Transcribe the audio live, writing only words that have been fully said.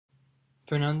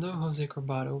Fernando J.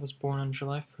 Corbato was born on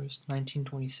July 1,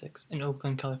 1926, in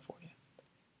Oakland, California.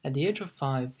 At the age of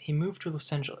 5, he moved to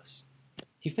Los Angeles.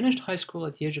 He finished high school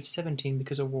at the age of 17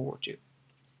 because of World War II.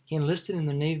 He enlisted in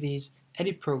the Navy's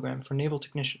EDDI program for naval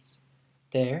technicians.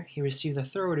 There, he received a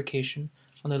thorough education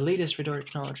on the latest radar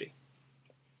technology.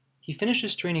 He finished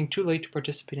his training too late to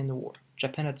participate in the war.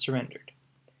 Japan had surrendered.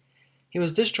 He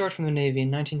was discharged from the Navy in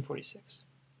 1946.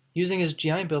 Using his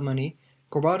GI Bill money,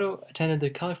 Corbato attended the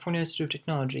California Institute of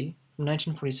Technology from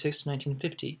 1946 to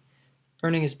 1950,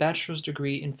 earning his bachelor's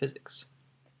degree in physics.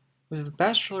 With a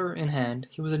bachelor in hand,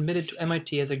 he was admitted to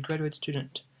MIT as a graduate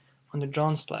student on the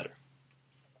Johns ladder.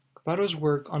 Corbato's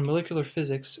work on molecular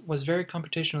physics was very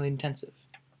computationally intensive.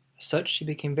 As such, he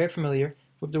became very familiar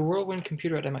with the whirlwind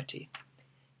computer at MIT.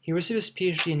 He received his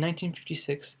PhD in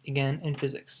 1956, again in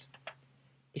physics.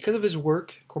 Because of his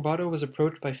work, Corbato was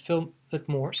approached by Philip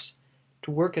Morse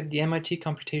to work at the MIT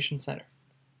Computation Center.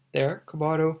 There,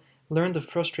 Corbato learned the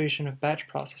frustration of batch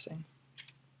processing.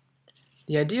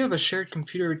 The idea of a shared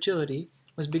computer utility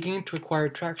was beginning to acquire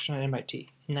traction at MIT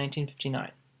in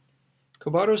 1959.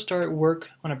 Corbato started work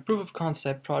on a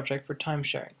proof-of-concept project for time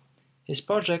sharing. His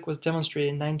project was demonstrated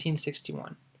in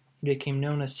 1961. It became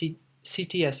known as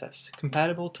CTSS,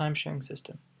 Compatible Time Sharing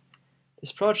System.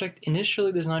 This project,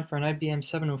 initially designed for an IBM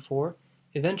 704,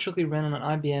 eventually ran on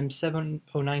an IBM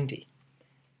 7090.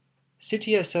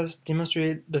 CTSS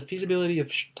demonstrated the feasibility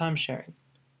of time sharing.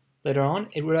 Later on,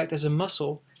 it would act as a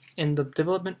muscle in the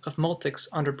development of Multics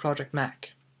under Project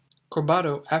Mac.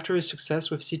 Corbato, after his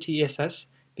success with CTSS,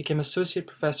 became associate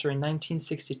professor in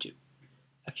 1962.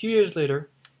 A few years later,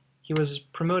 he was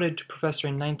promoted to professor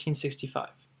in 1965.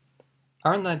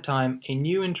 Around that time, a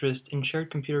new interest in shared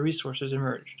computer resources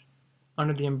emerged.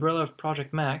 Under the umbrella of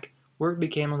Project Mac, work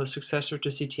began on the successor to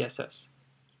CTSS.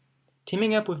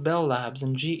 Teaming up with Bell Labs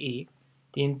and GE,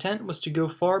 the intent was to go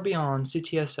far beyond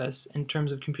CTSS in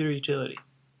terms of computer utility.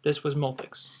 This was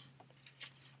Multics.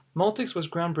 Multics was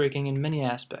groundbreaking in many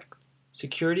aspects.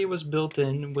 Security was built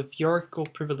in with hierarchical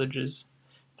privileges,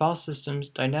 file systems,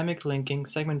 dynamic linking,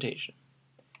 segmentation.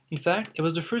 In fact, it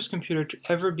was the first computer to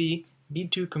ever be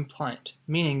B2 compliant,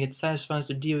 meaning it satisfies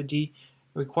the DoD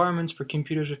requirements for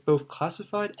computers with both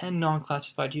classified and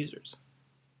non-classified users.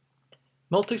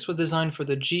 Multics was designed for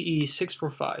the GE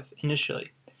 645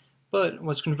 initially, but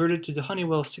was converted to the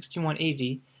Honeywell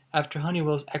 6180 after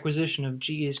Honeywell's acquisition of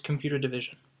GE's computer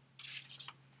division.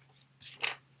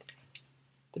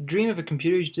 The dream of a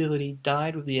computer utility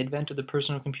died with the advent of the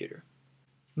personal computer.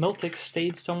 Multics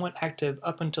stayed somewhat active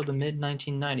up until the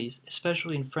mid-1990s,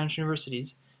 especially in French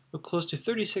universities, with close to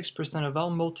 36% of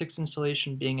all Multics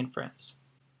installation being in France.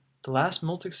 The last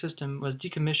Multics system was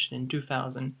decommissioned in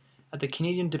 2000 at the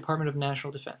Canadian Department of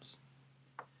National Defense.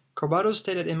 Corbato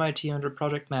stayed at MIT under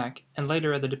Project Mac and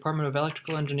later at the Department of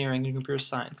Electrical Engineering and Computer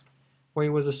Science, where he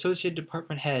was associate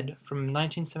department head from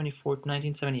 1974 to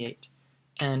 1978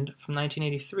 and from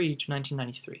 1983 to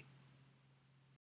 1993.